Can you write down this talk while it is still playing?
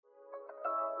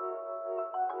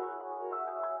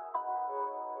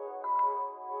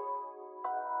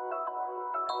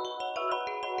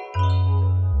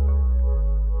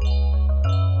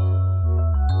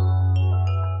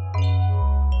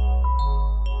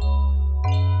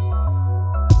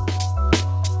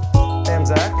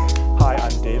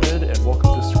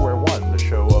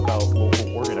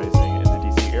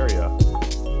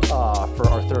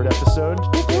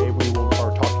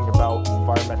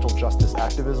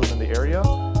activism in the area.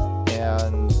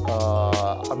 And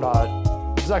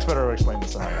Zach's better to explain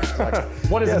this than I am. Zach,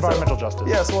 what is environmental justice?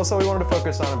 Yes, so we wanted to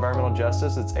focus on environmental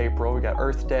justice. It's April. We got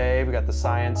Earth Day. We got the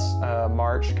Science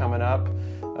March coming up.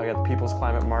 We got the People's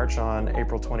Climate March on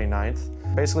April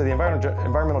 29th. Basically, the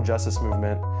environmental justice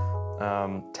movement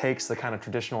takes the kind of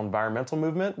traditional environmental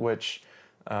movement, which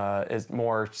is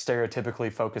more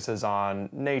stereotypically focuses on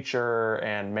nature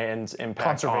and man's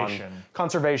impact on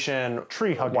conservation,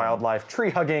 tree hugging, wildlife,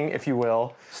 tree hugging, if you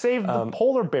will. Save the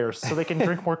polar bears so they can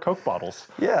drink more Coke bottles.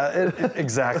 Yeah,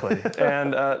 exactly.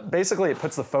 And basically, it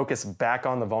puts the focus back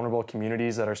on the vulnerable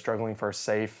communities that are struggling for a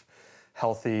safe,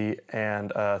 healthy,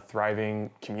 and thriving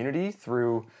community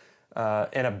through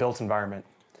in a built environment.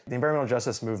 The environmental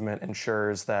justice movement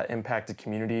ensures that impacted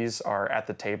communities are at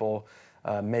the table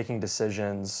making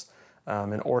decisions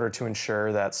in order to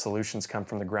ensure that solutions come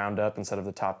from the ground up instead of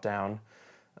the top down.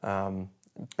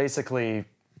 Basically,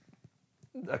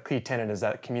 a key tenet is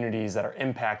that communities that are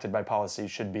impacted by policy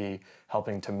should be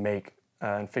helping to make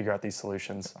and figure out these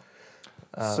solutions.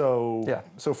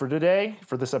 So for today,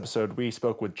 for this episode, we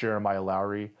spoke with Jeremiah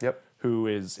Lowry, who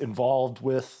is involved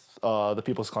with the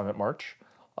People's Climate March,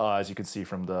 as you can see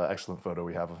from the excellent photo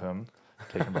we have of him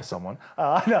taken by someone.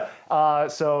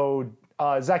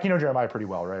 Zach, you know Jeremiah pretty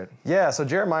well, right? Yeah, so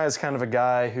Jeremiah is kind of a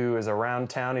guy who is around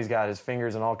town. He's got his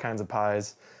fingers in all kinds of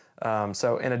pies.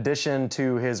 So in addition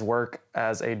to his work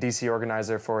as a DC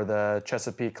organizer for the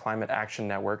Chesapeake Climate Action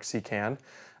Network, CCAN,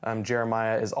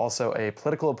 Jeremiah is also a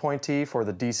political appointee for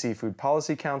the DC Food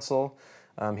Policy Council.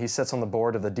 He sits on the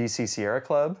board of the DC Sierra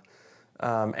Club.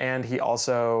 And he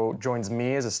also joins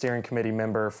me as a steering committee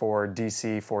member for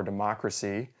DC for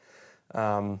Democracy.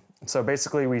 So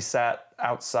basically we sat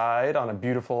outside on a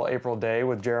beautiful April day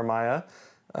with Jeremiah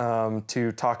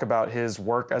to talk about his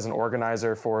work as an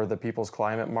organizer for the People's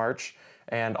Climate March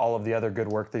and all of the other good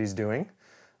work that he's doing.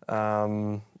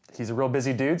 He's a real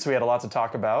busy dude, so we had a lot to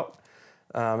talk about.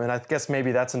 And I guess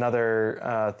maybe that's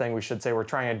another thing we should say. We're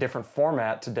trying a different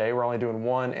format today. We're only doing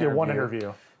one interview. Yeah, one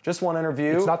interview. Just one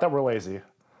interview. It's not that we're lazy.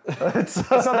 It's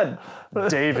not that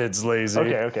David's lazy.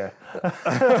 Okay.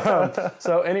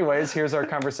 So anyways, here's our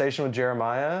conversation with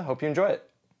Jeremiah. Hope you enjoy it.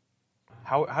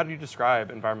 How do you describe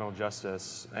environmental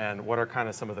justice, and what are kind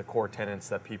of some of the core tenets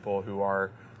that people who are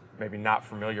maybe not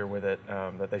familiar with it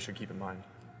that they should keep in mind?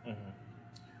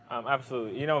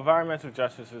 Absolutely. Environmental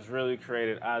justice was really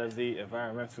created out of the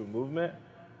environmental movement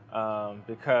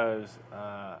because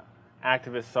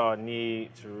activists saw a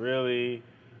need to really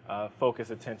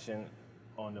focus attention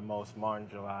on the most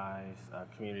marginalized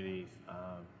communities,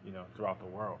 throughout the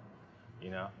world,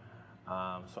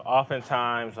 So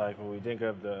oftentimes, like when we think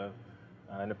of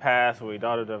in the past, when we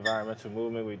thought of the environmental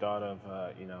movement, we thought of,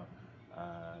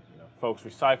 folks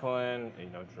recycling,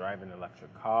 driving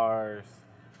electric cars,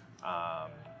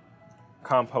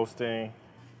 composting,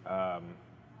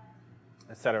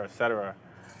 et cetera, et cetera.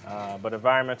 But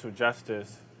environmental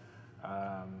justice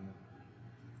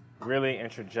really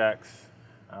interjects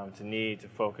to need to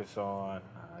focus on,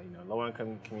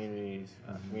 low-income communities,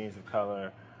 communities of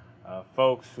color,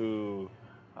 folks who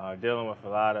are dealing with a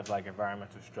lot of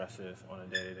environmental stresses on a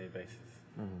day-to-day basis.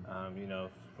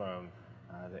 From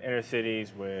the inner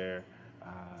cities where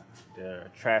there are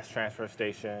trash transfer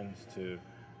stations to,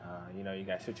 you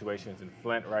got situations in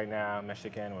Flint right now,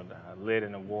 Michigan, with lead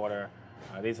in the water.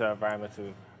 These are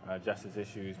environmental justice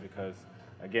issues because,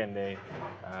 again, they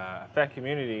affect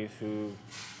communities who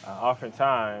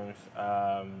oftentimes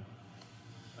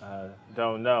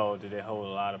don't know that they hold a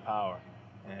lot of power.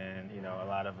 And, a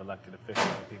lot of elected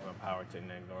officials and people in power tend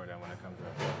to ignore them when it comes to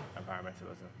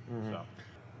environmentalism. Mm-hmm. So.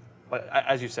 But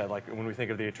as you said, when we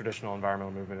think of the traditional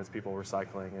environmental movement, it's people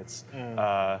recycling, it's,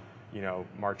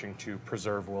 marching to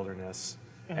preserve wilderness.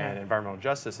 Mm-hmm. And environmental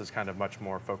justice is kind of much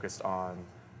more focused on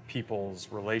people's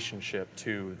relationship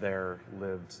to their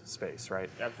lived space, right?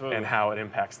 Absolutely. And how it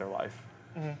impacts their life.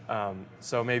 Mm-hmm.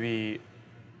 So maybe,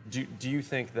 do you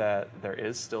think that there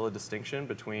is still a distinction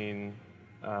between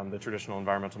the traditional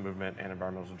environmental movement and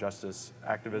environmental justice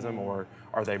activism, or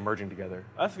are they merging together?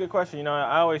 That's a good question.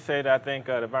 I always say that I think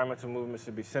the environmental movement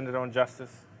should be centered on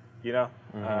justice. It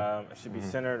should be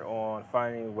centered on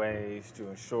finding ways to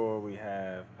ensure we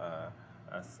have a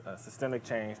systemic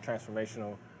change,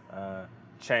 transformational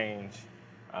change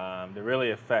that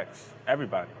really affects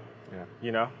everybody.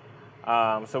 Yeah.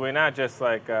 So we're not just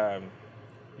recycling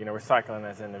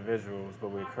as individuals, but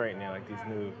we're creating these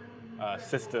new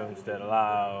systems that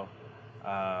allow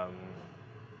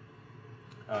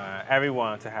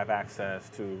everyone to have access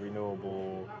to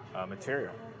renewable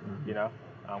material.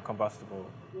 compostable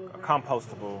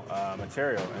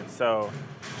material. And so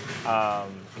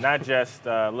not just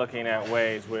looking at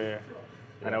ways where,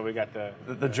 I know we got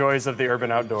the joys of the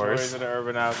urban outdoors. Joys of the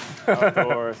urban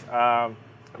outdoors.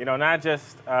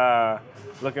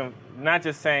 Not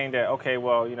just saying that, okay,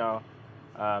 well,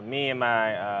 me and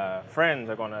my friends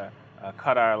are going to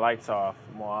cut our lights off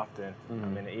more often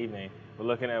in the evening. We're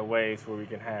looking at ways where we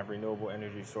can have renewable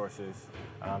energy sources,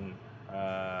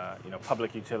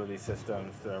 public utility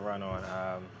systems that run on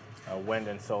wind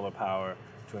and solar power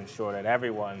to ensure that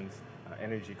everyone's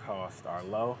energy costs are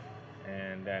low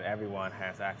and that everyone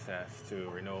has access to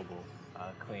renewable,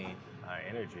 clean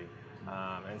energy.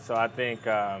 And so I think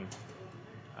the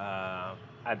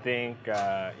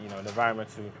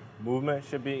environmental movement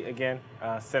should be, again,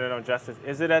 centered on justice.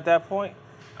 Is it at that point?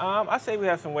 I say we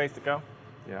have some ways to go.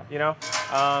 Yeah.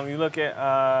 You look at,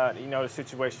 the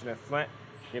situation in Flint.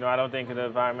 I don't think the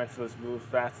environmentalists moved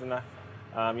fast enough.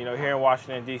 Here in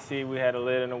Washington, D.C., we had a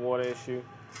lid in the water issue.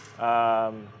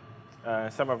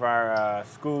 Some of our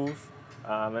schools,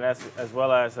 and that's, as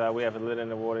well as we have a lid in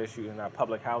the water issue in our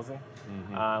public housing.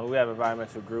 We have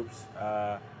environmental groups,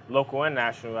 local and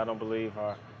national, I don't believe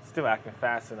are still acting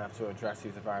fast enough to address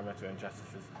these environmental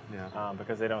injustices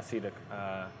because they don't see the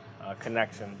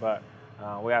connection. But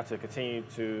we have to continue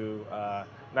to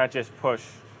not just push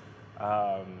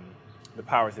the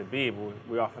powers that be, but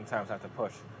we oftentimes have to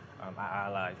push our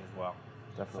allies as well.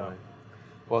 Definitely.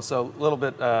 So a little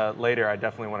bit later, I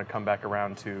definitely want to come back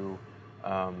around to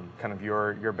kind of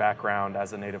your background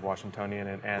as a native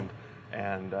Washingtonian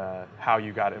and how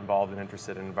you got involved and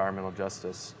interested in environmental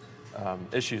justice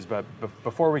issues. But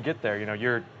before we get there,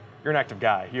 you're an active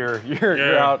guy.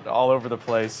 You're out all over the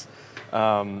place.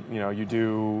 You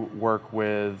do work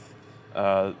with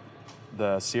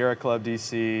the Sierra Club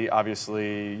DC.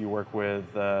 Obviously, you work with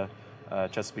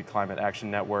Chesapeake Climate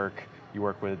Action Network. You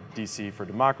work with DC for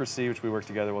Democracy, which we work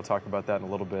together. We'll talk about that in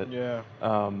a little bit. Yeah.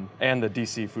 And the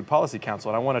DC Food Policy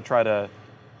Council. And I want to try to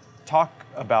talk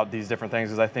about these different things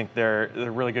because I think they're a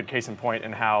really good case in point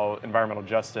in how environmental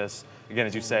justice, again,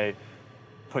 as you say,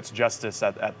 puts justice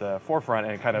at the forefront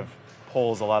and kind of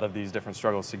pulls a lot of these different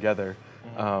struggles together.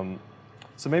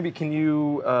 So maybe can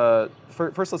you,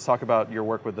 first let's talk about your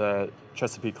work with the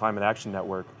Chesapeake Climate Action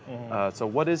Network. So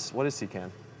what is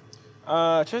CCAN?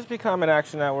 Chesapeake Climate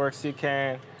Action Network,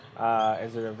 CCAN,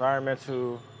 is an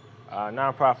environmental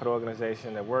nonprofit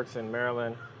organization that works in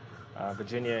Maryland,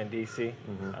 Virginia, and DC,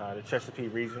 the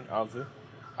Chesapeake region, also.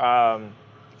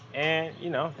 And,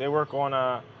 they work on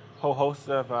a whole host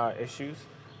of issues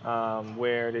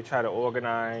where they try to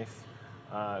organize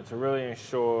to really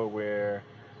ensure we're,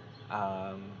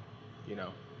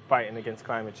 fighting against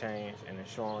climate change and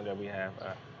ensuring that we have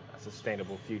a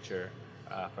sustainable future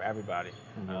for everybody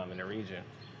in the region.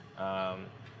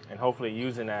 And hopefully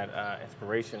using that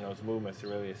inspiration, those movements to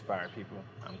really inspire people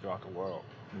throughout the world.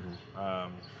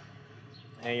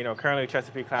 And currently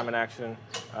Chesapeake Climate Action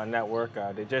Network,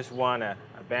 they just won a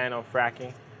ban on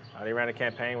fracking. They ran a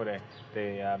campaign where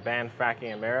they banned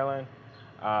fracking in Maryland.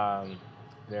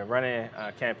 They're running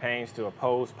campaigns to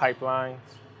oppose pipelines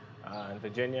in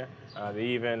Virginia. They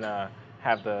even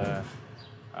have the,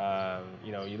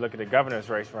 you look at the governor's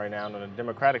race right now on the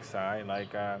Democratic side,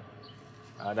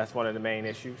 that's one of the main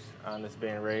issues that's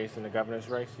being raised in the governor's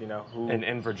race. Who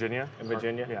in Virginia? In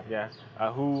Virginia, yeah.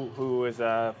 Who is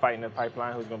fighting the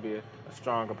pipeline? Who's going to be a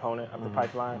strong opponent of the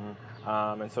pipeline?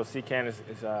 And so CCAN is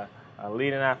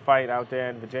leading that fight out there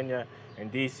in Virginia. In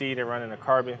DC, they're running a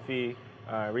carbon fee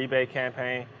rebate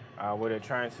campaign where they're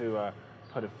trying to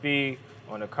put a fee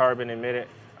on the carbon emitted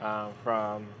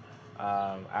from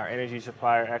our energy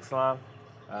supplier, Exelon,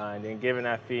 and then giving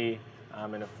that fee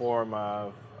in the form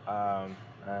of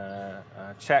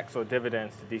checks or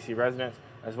dividends to DC residents,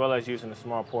 as well as using a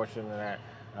small portion of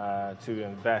that to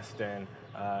invest in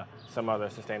some other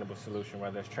sustainable solution,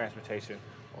 whether it's transportation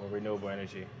or renewable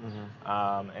energy.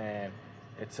 And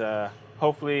it's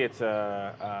hopefully it's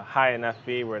a high enough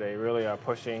fee where they really are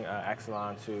pushing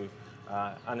Exelon to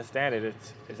understand it.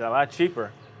 It's a lot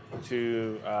cheaper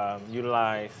to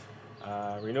utilize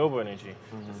renewable energy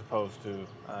as opposed to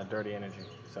dirty energy.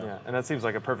 So. Yeah, and that seems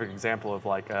like a perfect example of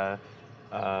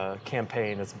a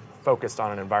campaign that's focused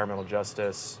on an environmental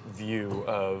justice view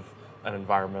of an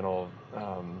environmental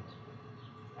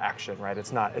action, right?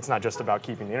 It's not just about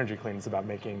keeping the energy clean. It's about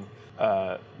making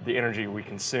the energy we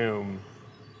consume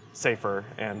safer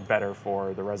and better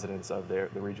for the residents of the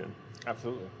region.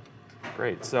 Absolutely.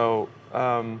 Great. So,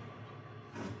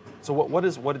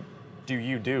 what do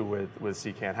you do with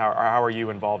CCAN? How are you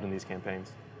involved in these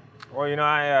campaigns? Well,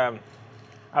 I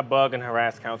I bug and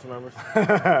harass council members.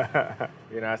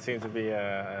 It seems to be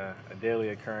a daily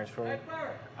occurrence for me.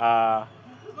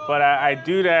 But I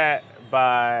do that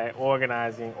by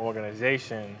organizing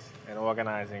organizations and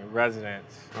organizing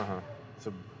residents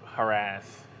to harass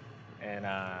and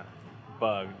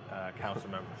bug council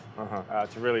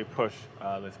members to really push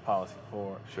this policy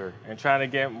forward. Sure. And trying to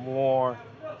get more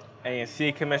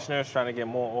A&C commissioners, trying to get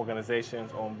more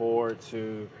organizations on board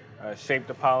to shape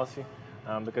the policy.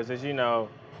 Because as you know,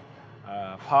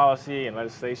 policy and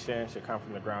legislation should come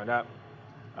from the ground up.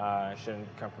 It shouldn't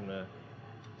come from the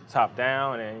top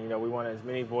down. And we want as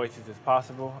many voices as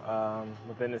possible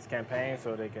within this campaign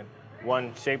so they can,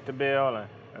 one, shape the bill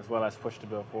as well as push the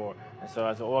bill forward. And so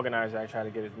as an organizer, I try to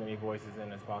get as many voices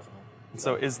in as possible.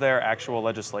 So is there actual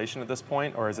legislation at this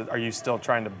point, or are you still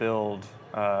trying to build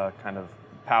kind of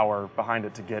power behind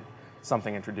it to get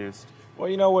something introduced?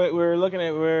 Well, we're looking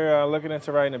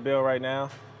into writing a bill right now.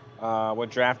 We're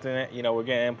drafting it. We're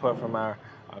getting input from our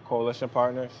coalition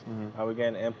partners. We're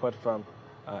getting input from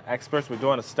experts. We're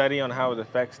doing a study on how it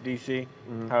affects DC,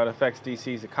 how it affects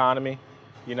DC's economy.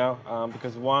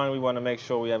 Because one, we want to make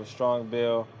sure we have a strong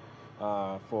bill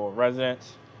for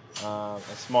residents and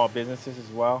small businesses as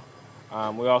well.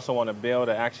 We also want a bill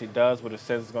that actually does what it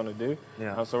says it's going to do.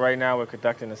 Yeah. So right now we're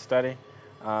conducting a study.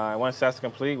 Once that's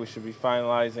complete, we should be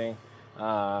finalizing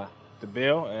the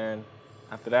bill, and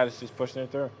after that, it's just pushing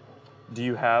it through. Do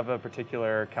you have a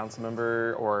particular council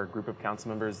member or group of council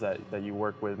members that you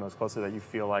work with most closely that you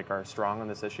feel like are strong on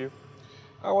this issue?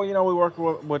 Well, we work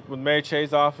with Mary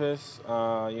Chay's office.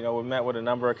 We met with a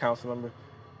number of council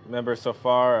members so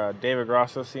far. David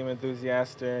Grosso seemed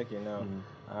enthusiastic.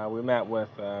 We met with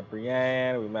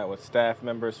Brianne. We met with staff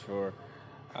members for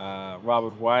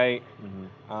Robert White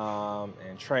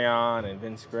and Trayon and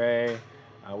Vince Gray.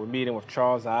 We're meeting with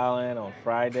Charles Allen on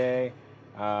Friday.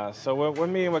 So we're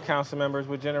meeting with council members.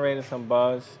 We're generating some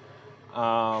buzz.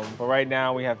 But right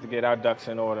now we have to get our ducks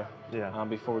in order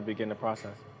before we begin the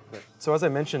process. So as I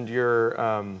mentioned, you're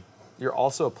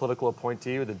also a political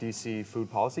appointee with the DC Food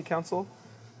Policy Council.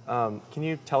 Can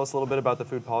you tell us a little bit about the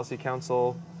Food Policy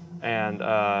Council and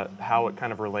how it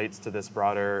kind of relates to this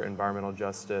broader environmental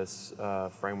justice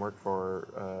framework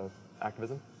for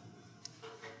activism?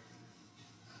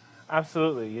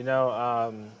 Absolutely.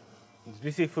 The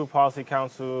DC Food Policy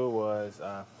Council was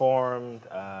formed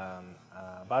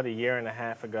about a year and a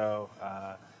half ago.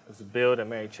 It was a bill that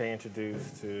Mary Chay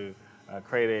introduced to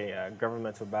create a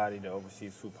governmental body that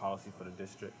oversees food policy for the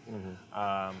district.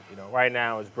 Right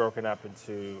now it's broken up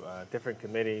into different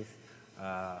committees: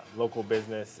 local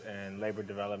business and labor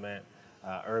development,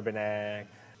 urban ag,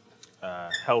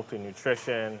 health and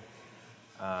nutrition,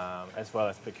 as well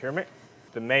as procurement.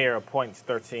 The mayor appoints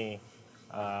 13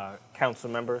 council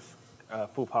members,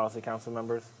 food policy council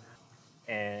members,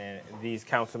 and these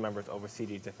council members oversee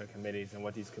these different committees. And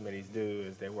what these committees do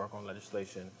is they work on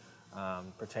legislation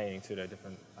pertaining to their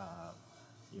different,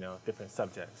 different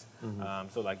subjects.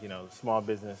 So, small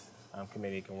business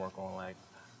committee can work on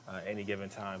any given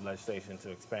time legislation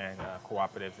to expand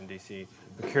cooperatives in DC.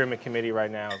 Procurement committee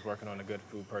right now is working on a good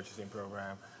food purchasing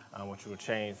program, which will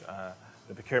change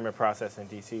the procurement process in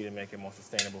DC to make it more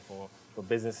sustainable for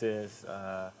businesses,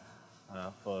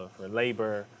 for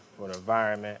labor, for the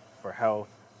environment, for health,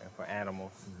 and for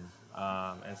animals.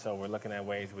 And so we're looking at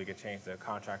ways we could change the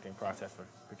contracting process for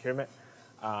procurement.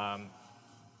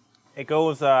 It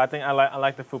goes. I think I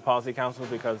like the Food Policy Council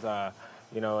because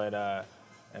in a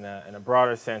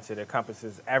broader sense, it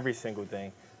encompasses every single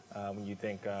thing when you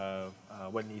think of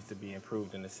what needs to be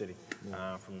improved in the city,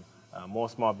 from more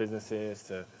small businesses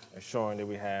to ensuring that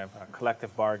we have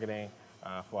collective bargaining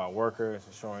for our workers,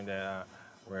 ensuring that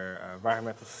we're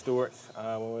environmental stewards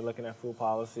when we're looking at food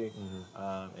policy,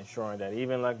 ensuring that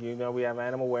even we have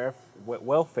animal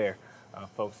welfare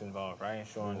folks involved, right?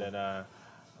 Ensuring that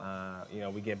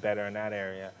we get better in that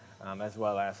area, as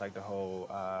well as the whole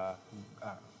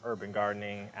urban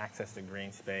gardening, access to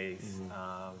green space,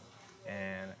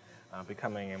 and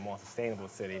becoming a more sustainable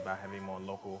city by having more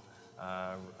local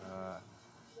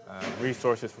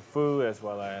resources for food, as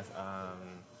well as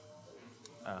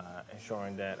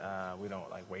ensuring that we don't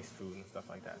waste food and stuff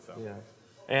like that. So. Yeah.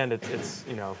 And it's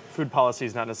food policy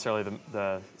is not necessarily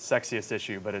the sexiest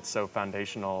issue, but it's so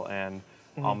foundational and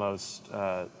almost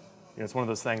it's one of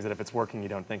those things that if it's working, you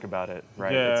don't think about it,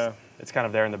 right? Yeah. It's kind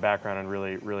of there in the background and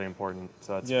really, really important.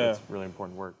 So it's really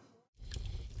important work.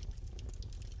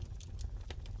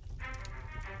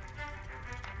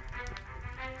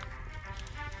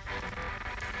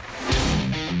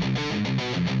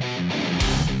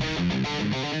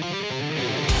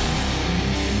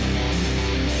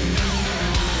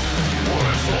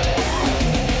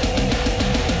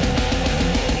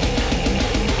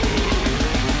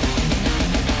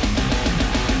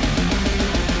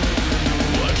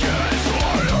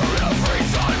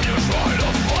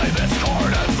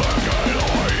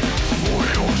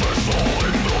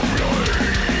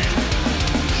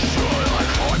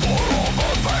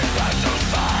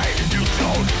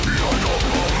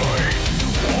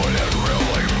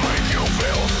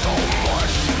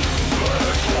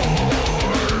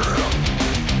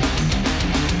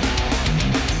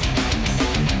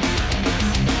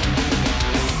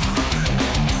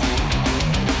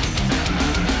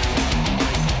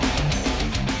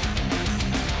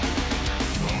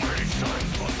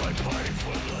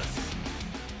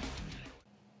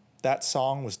 That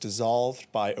song was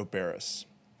Dissolved by Oberys.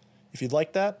 If you'd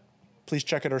like that, please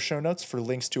check out our show notes for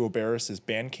links to Oberys'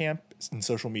 Bandcamp and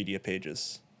social media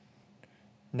pages.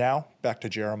 Now, back to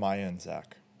Jeremiah and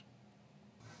Zach.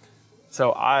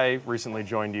 So I recently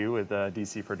joined you with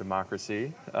DC for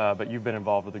Democracy, but you've been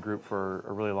involved with the group for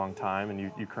a really long time, and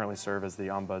you currently serve as the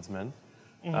ombudsman.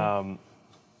 Mm-hmm.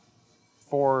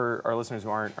 For our listeners who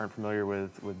aren't familiar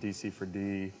with DC for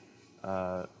D,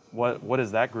 what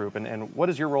is that group, and what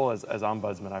is your role as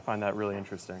ombudsman? I find that really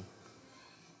interesting.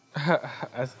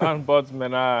 As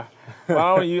ombudsman, I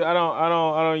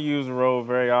don't use the role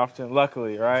very often.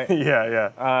 Luckily, right?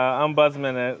 Yeah.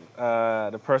 Ombudsman is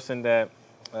the person that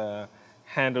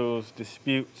handles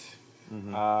disputes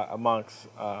amongst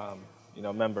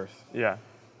members. Yeah.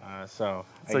 So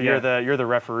again, you're the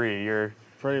referee. You're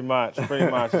pretty much.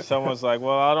 If someone's like,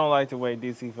 well, I don't like the way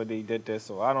DC4D did this,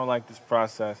 or I don't like this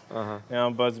process. The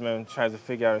ombudsman tries to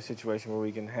figure out a situation where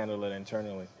we can handle it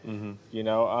internally.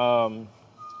 Mm-hmm.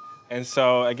 And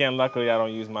so again, luckily, I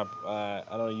don't use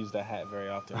that hat very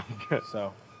often.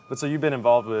 So. But so you've been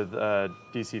involved with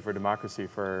DC for Democracy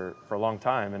for a long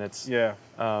time, and it's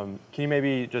can you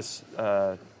maybe just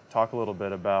talk a little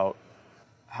bit about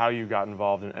how you got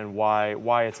involved and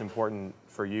why it's important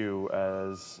for you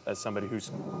as somebody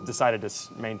who's decided to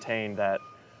maintain that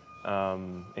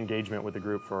engagement with the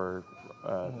group for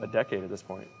a decade at this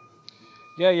point?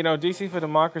 Yeah, DC for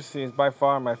Democracy is by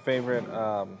far my favorite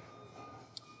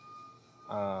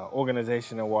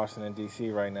organization in Washington, D.C.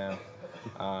 right now.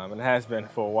 And it has been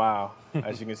for a while.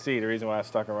 As you can see, the reason why I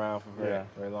stuck around for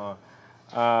very long.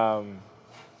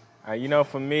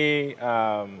 For me,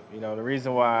 the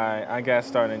reason why I got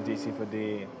started in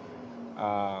DC4D,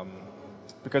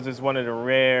 because it's one of the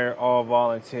rare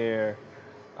all-volunteer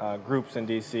groups in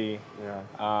DC.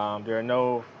 Yeah. There are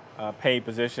no paid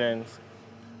positions.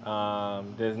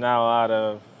 There's not a lot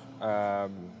of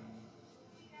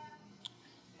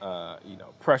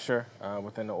pressure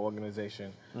within the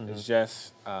organization. Mm-hmm. It's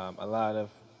just a lot of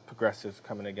progressives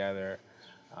coming together,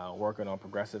 working on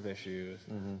progressive issues,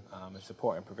 and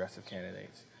supporting progressive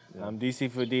candidates. Yeah.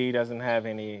 DC4D doesn't have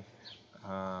any,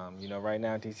 right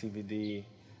now DC4D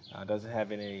doesn't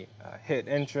have any hit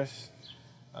interests,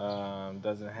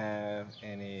 doesn't have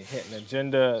any hidden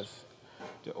agendas.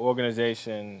 The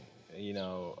organization,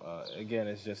 again,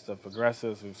 is just the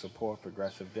progressives who support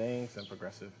progressive things and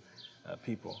progressive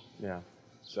people. Yeah.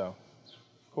 So.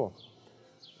 Cool.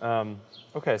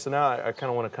 Okay, so now I kind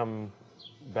of want to come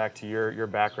back to your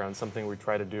background. Something we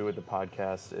try to do with the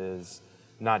podcast is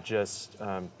not just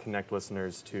connect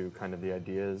listeners to kind of the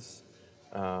ideas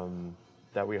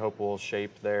that we hope will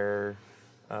shape their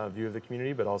view of the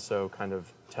community, but also kind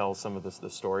of tell some of the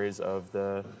stories of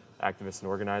the activists and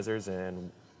organizers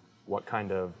and what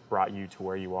kind of brought you to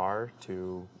where you are,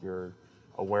 to your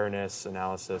awareness,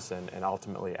 analysis, and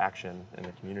ultimately action in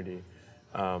the community.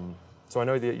 So I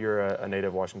know that you're a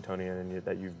native Washingtonian and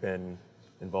that you've been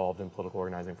involved in political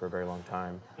organizing for a very long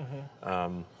time. Mm-hmm.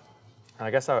 And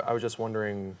I guess I was just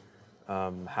wondering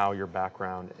how your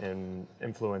background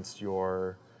influenced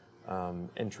your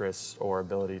interests or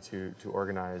ability to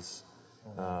organize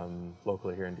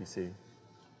locally here in DC.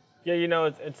 Yeah,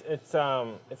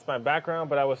 it's my background,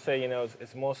 but I would say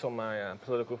it's more so my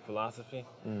political philosophy.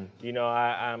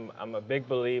 I'm a big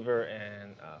believer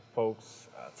in folks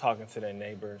talking to their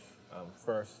neighbors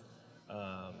first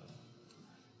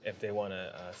if they want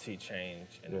to see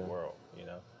change in the world.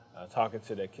 Talking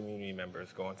to their community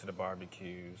members, going to the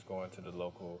barbecues, going to the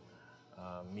local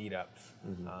meetups,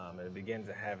 and it begins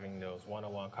to having those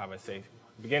one-on-one conversations.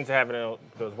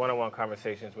 Those one-on-one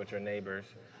conversations with your neighbors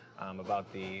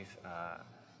about these,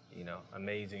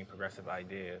 amazing progressive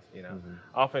ideas.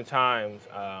 Oftentimes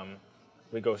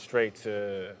we go straight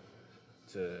to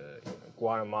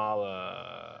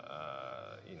Guatemala,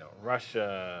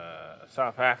 Russia,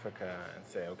 South Africa, and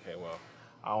say, okay, well,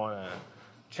 I want to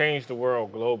change the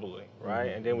world globally, right?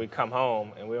 And then we come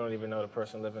home and we don't even know the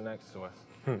person living next to us.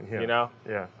 Yeah.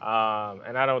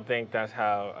 And I don't think that's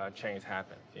how change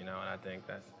happens. And I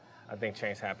think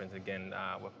change happens again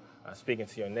with speaking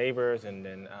to your neighbors and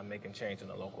then making change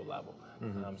on a local level.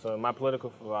 So my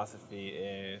political philosophy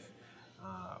is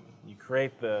you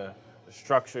create the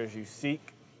structures you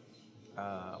seek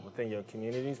within your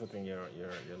communities, within your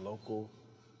local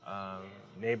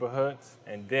neighborhoods,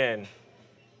 and then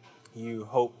you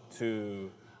hope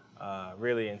to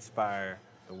really inspire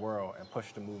the world and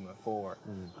push the movement forward,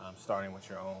 starting with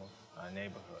your own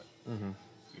neighborhood.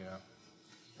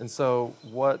 And so,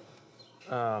 what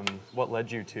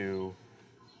led you to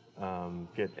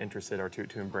get interested or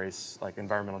to embrace like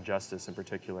environmental justice in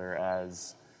particular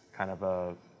as kind of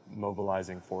a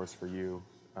mobilizing force for you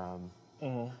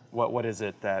What is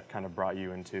it that kind of brought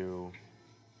you into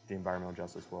the environmental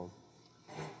justice world?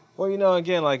 Well,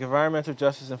 again, like environmental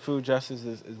justice and food justice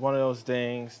is one of those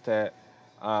things that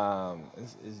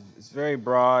is very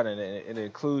broad, and it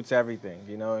includes everything.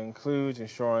 It includes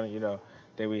ensuring,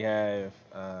 that we have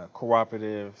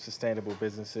cooperative, sustainable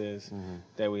businesses,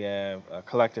 that we have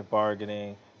collective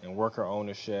bargaining and worker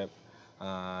ownership,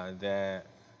 that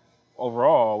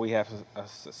overall we have a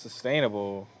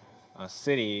sustainable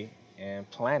city and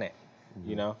planet.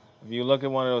 If you look at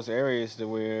one of those areas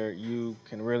where you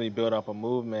can really build up a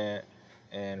movement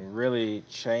and really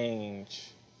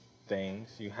change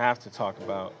things, you have to talk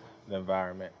about the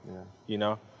environment.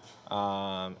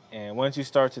 And once you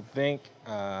start to think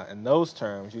in those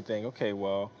terms, you think, okay,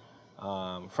 well,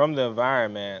 from the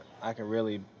environment,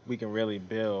 we can really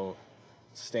build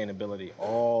sustainability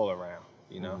all around.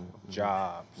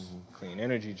 Jobs, clean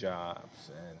energy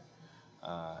jobs, and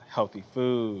healthy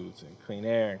foods, and clean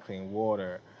air and clean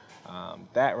water.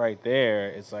 That right there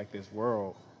is like this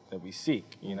world that we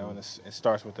seek, and it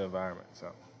starts with the environment.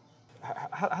 So,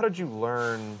 how did you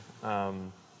learn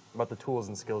about the tools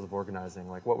and skills of organizing?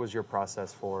 Like, what was your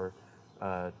process for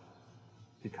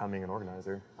becoming an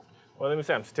organizer? Well, let me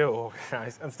say, I'm still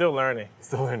organized. I'm still learning.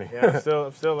 Still learning. Yeah,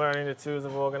 I'm still learning the tools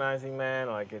of organizing, man.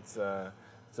 Like, it's a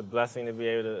blessing to be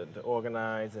able to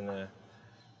organize in the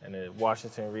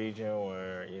Washington region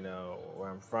where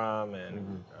I'm from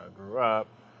and grew up.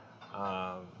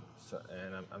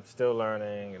 And I'm still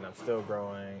learning and I'm still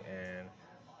growing. And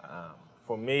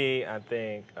for me, I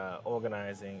think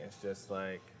organizing is just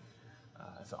like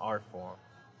it's an art form,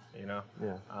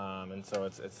 Yeah. And so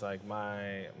it's like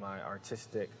my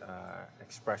artistic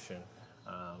expression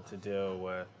to deal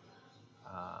with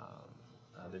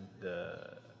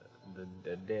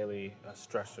the daily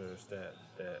stressors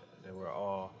that we're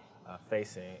all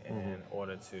facing in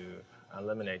order to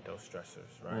eliminate those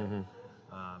stressors, right?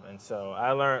 And so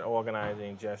I learned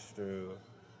organizing just through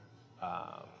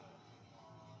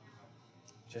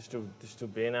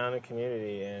being out in the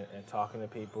community and talking to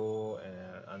people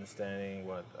and understanding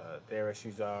what their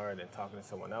issues are, and then talking to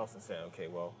someone else and saying, okay,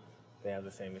 well, they have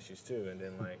the same issues too, and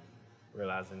then like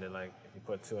realizing that like if you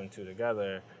put two and two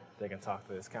together, they can talk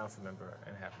to this council member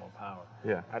and have more power.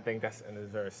 Yeah. I think that's in its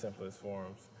very simplest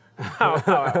forms how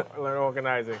I learn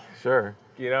organizing. Sure.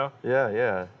 Yeah.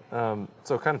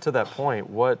 So kind of to that point,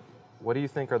 what do you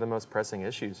think are the most pressing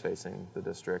issues facing the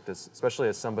district, especially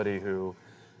as somebody who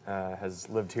has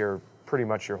lived here pretty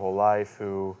much your whole life,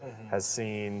 who has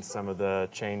seen some of the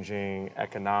changing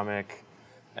economic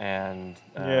and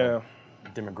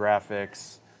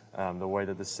demographics, the way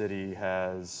that the city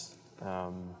has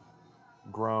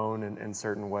grown in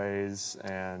certain ways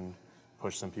and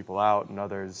pushed some people out and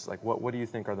others. Like, what do you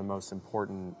think are the most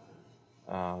important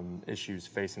issues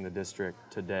facing the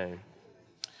district today?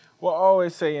 Well, I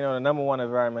always say, the number one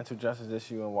environmental justice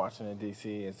issue in Washington,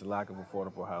 D.C. is the lack of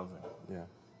affordable housing. Yeah.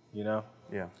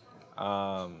 Yeah.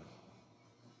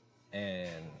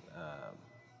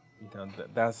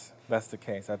 That's the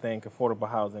case. I think affordable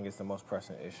housing is the most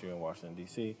pressing issue in Washington,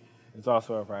 D.C. It's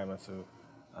also an environmental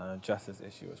justice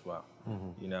issue as well.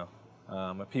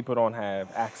 If people don't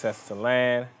have access to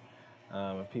land,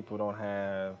 if people don't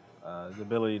have the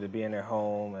ability to be in their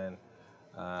home and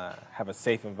have a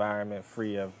safe environment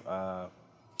free of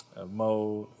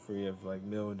mold, free of like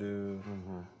mildew,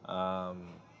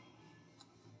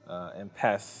 and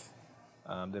pests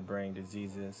that bring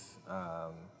diseases,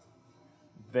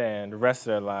 then the rest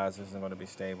of their lives isn't going to be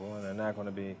stable, and they're not going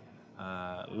to be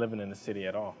living in the city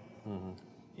at all.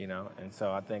 And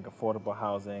so I think affordable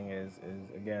housing is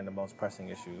again the most pressing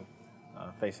issue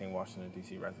facing Washington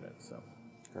D.C. residents. So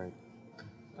great.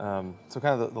 So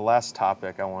kind of the last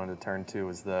topic I wanted to turn to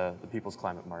is the People's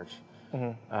Climate March.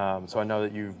 So I know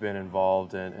that you've been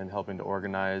involved in helping to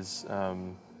organize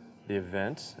the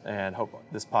event, and hope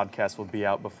this podcast will be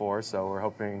out before, so we're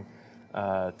hoping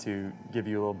to give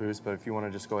you a little boost. But if you want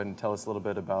to just go ahead and tell us a little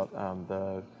bit about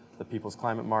the People's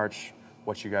Climate March,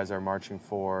 what you guys are marching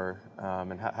for,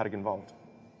 and how to get involved.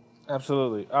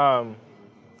 Absolutely.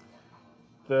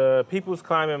 The People's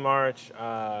Climate March,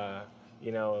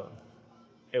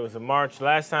 it was a march.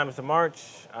 Last time it was a march.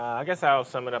 I guess I'll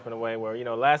sum it up in a way where,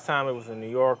 last time it was in New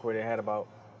York, where they had about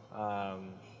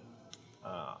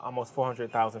almost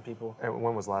 400,000 people. And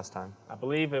when was last time? I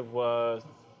believe it was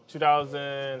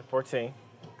 2014.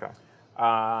 Okay.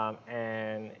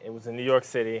 And it was in New York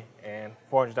City, and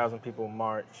 400,000 people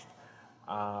marched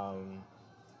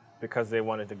because they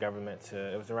wanted the government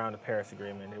it was around the Paris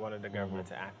Agreement, they wanted the government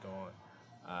to act on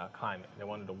climate. They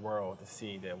wanted the world to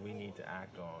see that we need to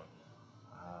act on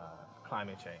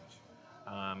climate change.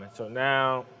 And so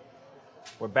now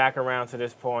we're back around to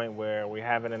this point where we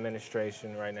have an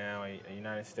administration right now, a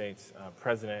United States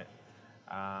president,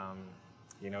 that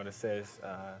says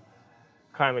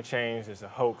climate change is a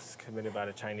hoax committed by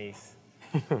the Chinese,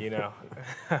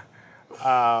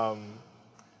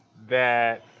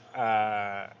 that,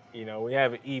 we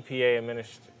have an EPA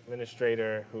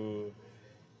administrator who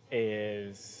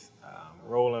is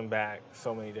rolling back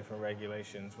so many different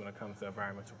regulations when it comes to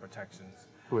environmental protections.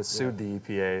 Who has sued the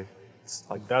EPA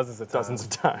like dozens of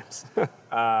times.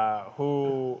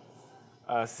 Who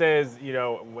says,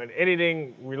 when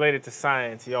anything related to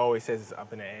science, he always says it's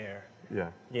up in the air.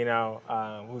 Yeah.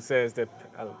 Who says that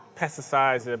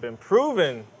pesticides that have been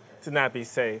proven to not be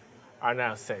safe are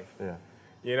now safe. Yeah.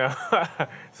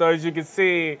 So as you can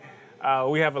see,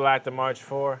 we have a lot to march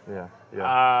for. Yeah.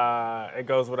 It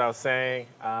goes without saying.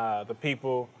 The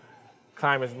people,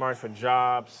 Climate's March for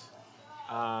Jobs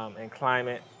and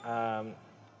Climate.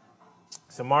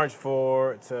 To march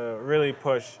for, to really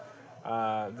push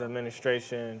the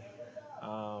administration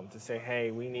to say,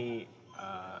 hey, we need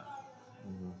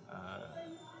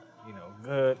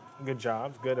good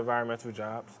jobs, good environmental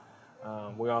jobs.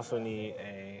 We also need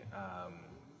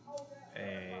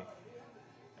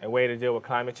a way to deal with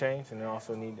climate change, and we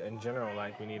also need, in general,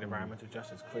 we need environmental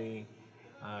justice, clean,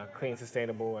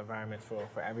 sustainable environments for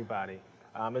everybody.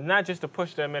 And not just to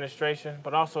push the administration,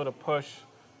 but also to push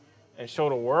and show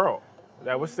the world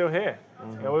that we're still here.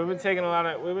 Mm-hmm. We've been taking a lot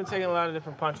of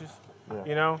different punches,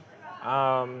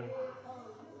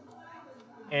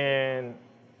 and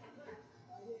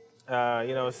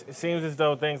it seems as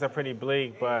though things are pretty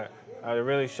bleak, but it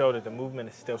really showed that the movement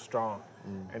is still strong.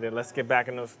 And then let's get back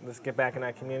in our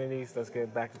communities. Let's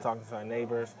get back to talking to our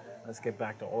neighbors. Let's get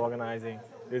back to organizing.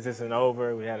 This isn't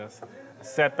over. We had a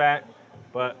setback,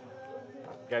 but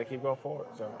got to keep going forward.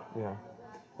 So yeah.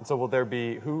 And so will there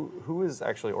be who is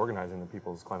actually organizing the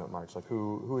People's Climate March? Like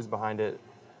who is behind it,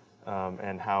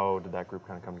 and how did that group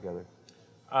kind of come together?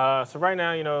 So right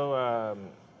now,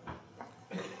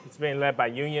 it's being led by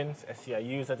unions,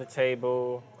 SEIUs at the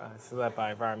table. It's led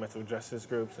by environmental justice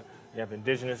groups. You have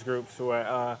indigenous groups who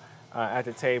are at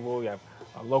the table. You have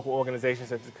local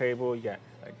organizations at the table. You got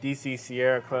DC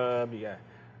Sierra Club. You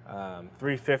got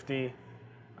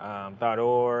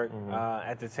 350.org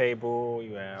at the table.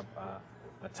 You have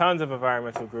tons of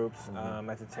environmental groups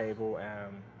at the table.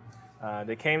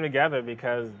 They came together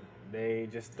because they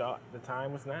just thought the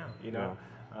time was now.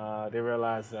 They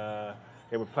realized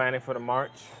they were planning for the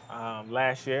march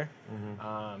last year.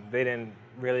 They didn't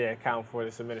really account for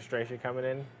this administration coming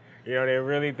in. They were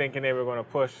really thinking they were going to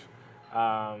push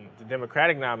the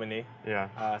Democratic nominee,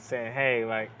 saying,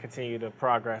 hey, continue the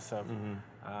progress of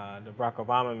the Barack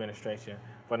Obama administration.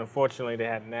 But unfortunately,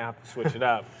 they now have to switch it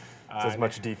up. So as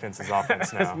much defense as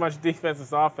offense now. As much defense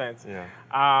as offense. Yeah.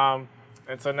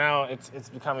 And so now it's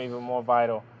becoming even more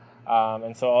vital.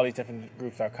 And so all these different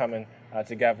groups are coming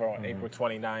together on April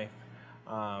 29th.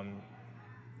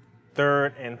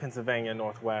 3rd in Pennsylvania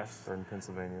Northwest. 3rd in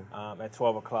Pennsylvania. At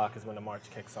 12 o'clock is when the march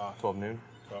kicks off. 12 noon?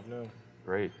 12 noon.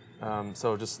 Great.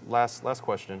 So just last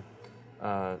question.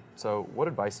 So what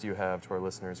advice do you have to our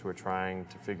listeners who are trying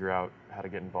to figure out how to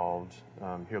get involved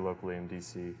here locally in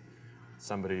DC?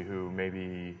 Somebody who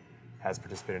maybe has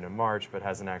participated in a march but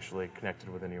hasn't actually connected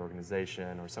with any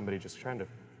organization, or somebody just trying to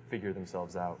figure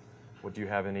themselves out. Do you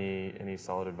have any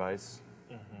solid advice?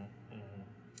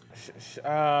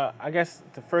 I guess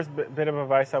the first bit of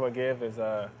advice I would give is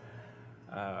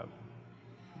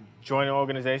join an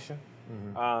organization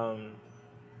that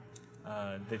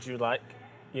you like.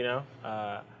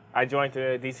 I joined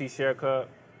the DC Sierra Club.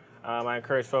 I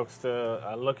encourage folks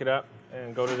to look it up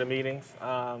and go to the meetings.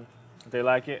 If they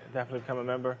like it, definitely become a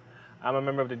member. I'm a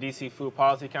member of the DC Food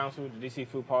Policy Council. The DC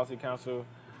Food Policy Council,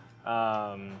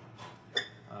 all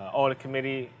the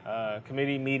committee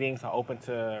meetings are open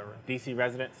to DC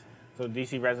residents. So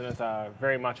DC residents are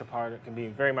can be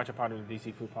very much a part of the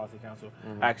DC Food Policy Council,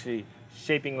 actually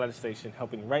shaping legislation,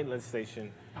 helping write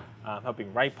legislation,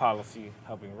 helping write policy,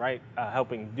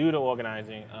 helping do the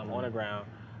organizing on the ground.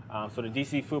 So the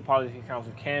DC Food Policy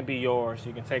Council can be yours.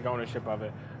 You can take ownership of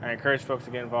it. I encourage folks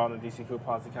to get involved in the DC Food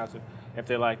Policy Council if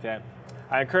they like that.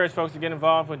 I encourage folks to get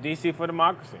involved with DC for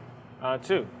Democracy,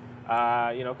 too.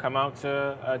 Come out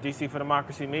to a DC for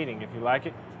Democracy meeting if you like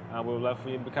it. We would love for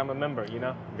you to become a member, We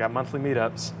got monthly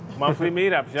meetups. Monthly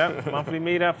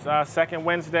meetups, second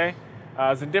Wednesday.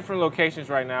 It's in different locations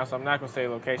right now, so I'm not going to say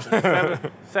locations.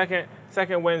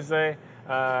 Second Wednesday,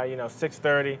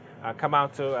 6:30. Come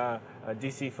out to a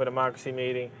DC for Democracy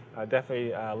meeting.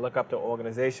 Definitely look up the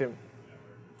organization.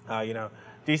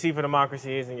 DC for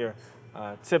Democracy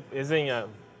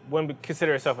wouldn't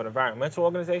consider itself an environmental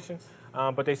organization,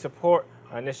 but they support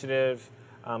initiatives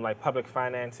like public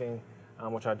financing,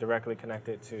 which are directly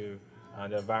connected to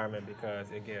the environment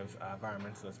because it gives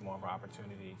environmentalists more of an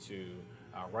opportunity to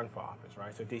run for office,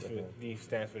 right? So D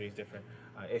stands for these different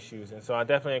issues. And so I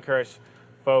definitely encourage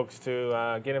folks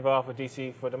to get involved with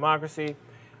DC for Democracy.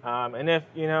 And if,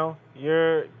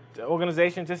 your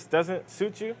organization just doesn't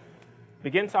suit you,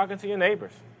 begin talking to your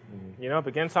neighbors.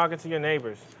 Begin talking to your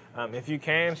neighbors. If you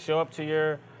can, show up to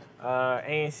your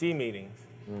ANC meetings.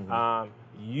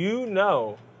 You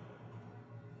know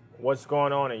what's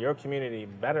going on in your community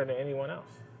better than anyone else.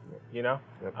 You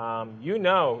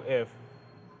know if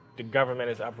the government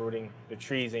is uprooting the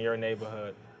trees in your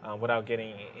neighborhood without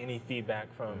getting any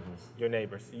feedback from your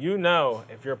neighbors. You know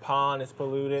if your pond is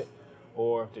polluted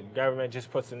or if the government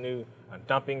just puts a new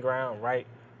dumping ground right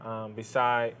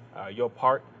beside your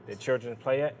park that children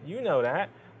play at. You know that.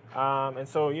 And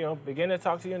so, begin to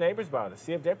talk to your neighbors about it.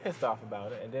 See if they're pissed off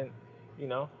about it. And then,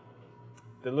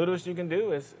 the littlest you can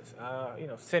do is,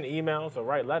 send emails or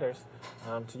write letters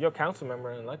to your council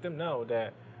member and let them know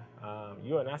that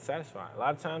you are not satisfied. A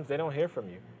lot of times they don't hear from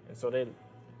you. And so they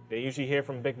usually hear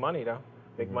from big money, though,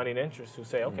 big money and interests who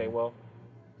say, okay, well,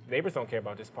 neighbors don't care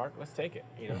about this park. Let's take it.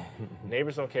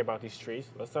 Neighbors don't care about these trees.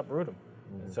 Let's uproot them.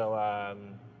 And so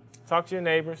talk to your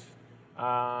neighbors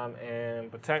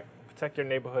and protect your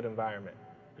neighborhood environment,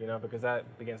 because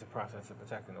that begins the process of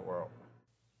protecting the world.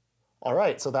 All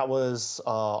right, so that was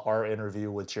our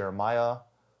interview with Jeremiah.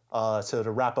 So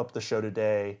to wrap up the show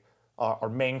today, our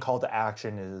main call to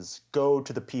action is go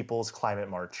to the People's Climate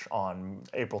March on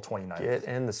April 29th. Get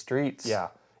in the streets. Yeah,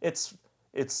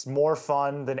 it's more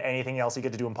fun than anything else you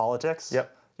get to do in politics.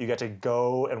 Yep. You get to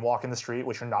go and walk in the street,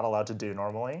 which you're not allowed to do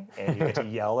normally, and you get to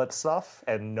yell at stuff,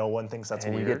 and no one thinks that's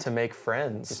weird. And you get to make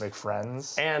friends. Just make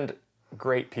friends. And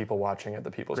great people watching at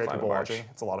the People's Climate March.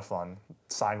 It's a lot of fun.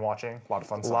 Sign watching, a lot of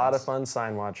fun signs. A lot of fun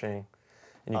sign watching,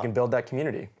 and you can build that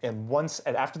community. And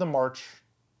after the march,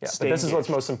 but this engaged. Is what's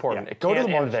most important. Yeah, it go to the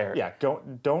march there. Yeah,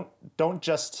 don't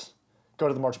just go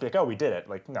to the march and be like, oh, we did it.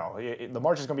 Like, no, the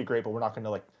march is going to be great, but we're not going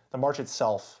to the march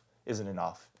itself isn't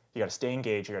enough. You got to stay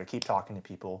engaged. You got to keep talking to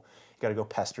people. You got to go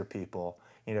pester people.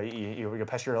 You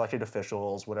pester your elected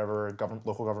officials, whatever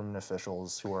local government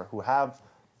officials who have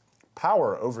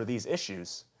power over these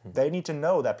issues. They need to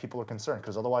know that people are concerned,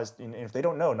 because otherwise, if they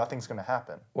don't know, nothing's going to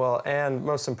happen. Well, and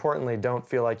most importantly, don't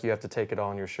feel like you have to take it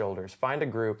all on your shoulders. Find a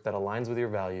group that aligns with your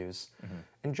values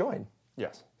and join.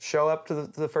 Yes. Show up to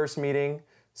the first meeting,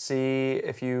 see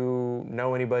if you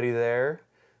know anybody there,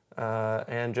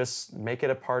 and just make it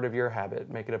a part of your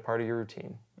habit, make it a part of your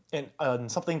routine.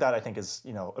 And something that I think is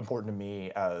important to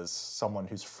me as someone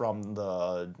who's from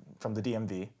the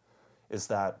DMV is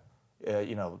that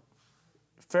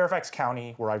Fairfax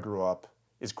County, where I grew up,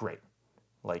 is great.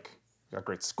 Like, you got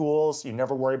great schools. You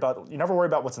never worry about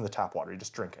what's in the tap water. You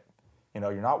just drink it.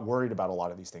 You're not worried about a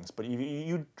lot of these things. But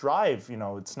you drive.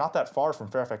 It's not that far from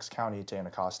Fairfax County to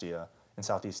Anacostia in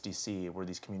Southeast DC, where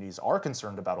these communities are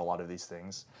concerned about a lot of these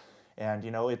things. And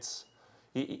if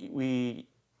we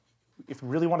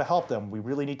really want to help them, we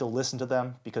really need to listen to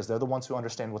them, because they're the ones who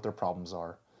understand what their problems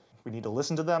are. We need to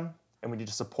listen to them, and we need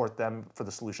to support them for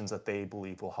the solutions that they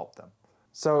believe will help them.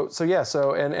 So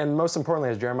most importantly,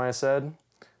 as Jeremiah said,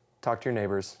 talk to your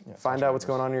neighbors. Find out what's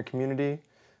going on in your community,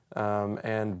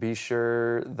 and be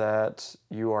sure that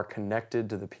you are connected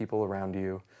to the people around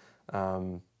you.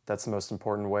 That's the most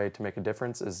important way to make a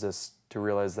difference, is just to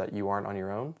realize that you aren't on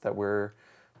your own, that we're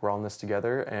all in this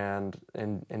together. And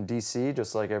in DC,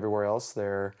 just like everywhere else,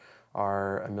 there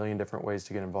are a million different ways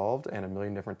to get involved and a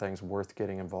million different things worth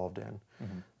getting involved in.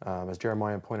 As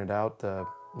Jeremiah pointed out, the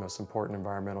most important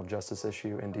environmental justice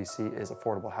issue in DC is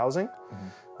affordable housing.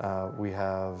 We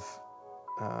have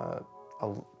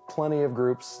plenty of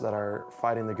groups that are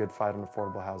fighting the good fight on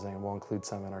affordable housing, and we'll include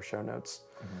some in our show notes.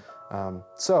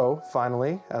 So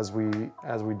finally, as we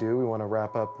do, we want to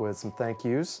wrap up with some thank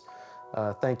yous.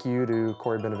 Thank you to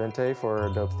Corey Benavente for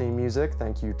dope theme music.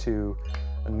 Thank you to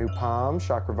Nupam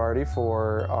Chakravarti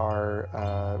for our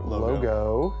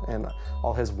logo and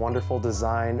all his wonderful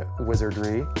design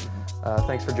wizardry.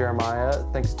 Thanks to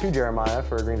Jeremiah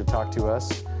for agreeing to talk to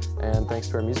us, and thanks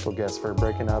to our musical guests for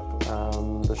breaking up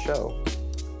the show.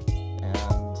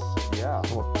 And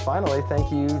well, finally,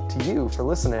 thank you to you for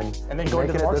listening and then going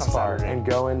to the march on Saturday. And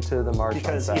going to the march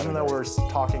because on Saturday. Even though we're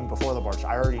talking before the march,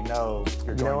 I already know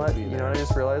you're going to be there. You know what I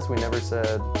just realized? We never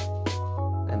said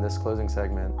in this closing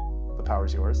segment, the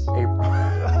power's yours. April.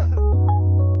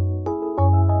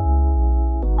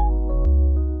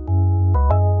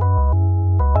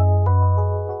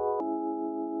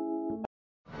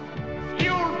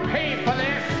 You'll pay for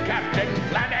this, Captain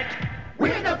Planet.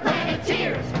 We're the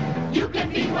Planeteers. You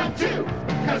can be one too.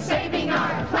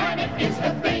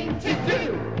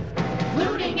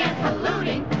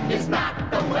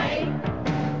 away.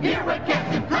 Hear what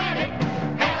Captain Planet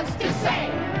has to say.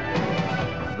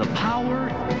 The power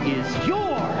is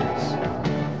yours.